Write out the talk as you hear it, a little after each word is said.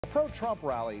A pro-Trump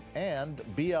rally and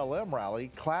BLM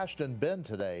rally clashed in Bend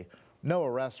today. No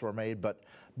arrests were made, but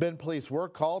Bend police were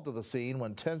called to the scene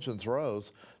when tensions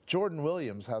rose. Jordan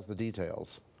Williams has the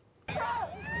details.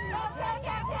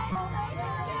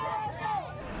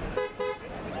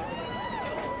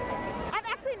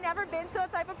 Never been to a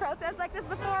type of protest like this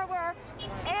before where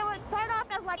it would start off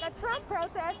as like a Trump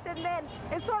protest and then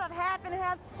it sort of happened and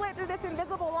have split through this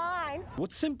invisible line.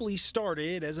 What simply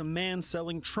started as a man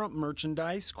selling Trump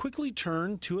merchandise quickly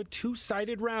turned to a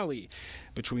two-sided rally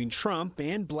between Trump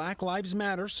and Black Lives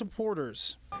Matter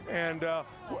supporters. And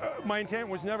my intent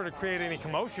was never to create any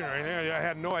commotion or anything. I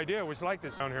had no idea it was like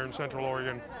this down here in Central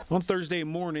Oregon. On Thursday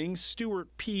morning, Stuart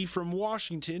P. from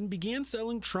Washington began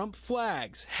selling Trump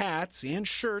flags, hats, and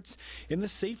shirts in the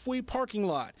Safeway parking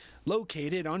lot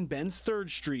located on Bend's 3rd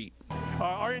Street.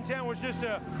 Our intent was just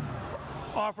to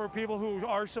offer people who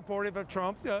are supportive of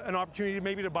Trump an opportunity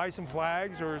maybe to buy some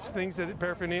flags or things, that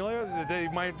paraphernalia that they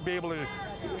might be able to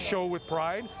show with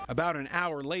pride. About an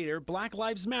hour later, Black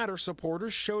Lives Matter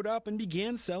supporters showed up and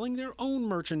began selling their own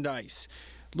merchandise.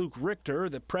 Luke Richter,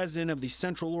 the president of the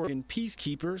Central Oregon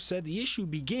Peacekeepers, said the issue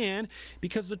began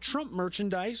because the Trump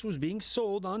merchandise was being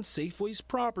sold on Safeway's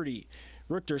property.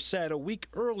 Richter said a week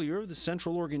earlier the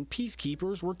Central Oregon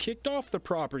Peacekeepers were kicked off the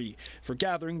property for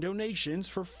gathering donations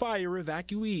for fire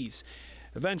evacuees.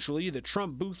 Eventually, the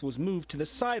Trump booth was moved to the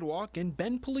sidewalk and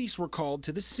Bend police were called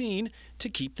to the scene to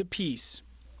keep the peace.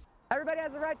 Everybody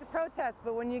has a right to protest,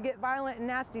 but when you get violent and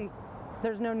nasty,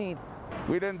 there's no need.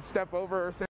 We didn't step over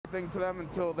or say anything to them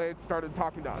until they started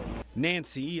talking to us.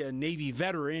 Nancy, a Navy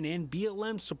veteran and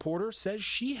BLM supporter, says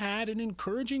she had an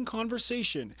encouraging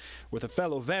conversation with a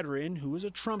fellow veteran who is a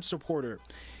Trump supporter.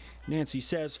 Nancy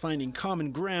says finding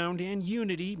common ground and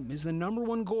unity is the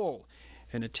 #1 goal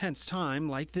in a tense time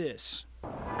like this.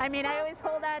 I mean, I always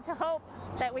hold out to hope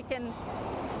that we can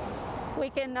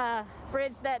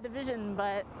bridge that division,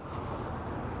 but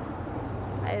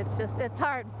it's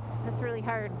hard. It's really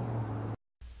hard.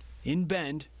 In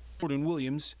Bend, Jordan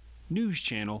Williams, News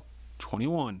Channel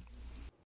 21.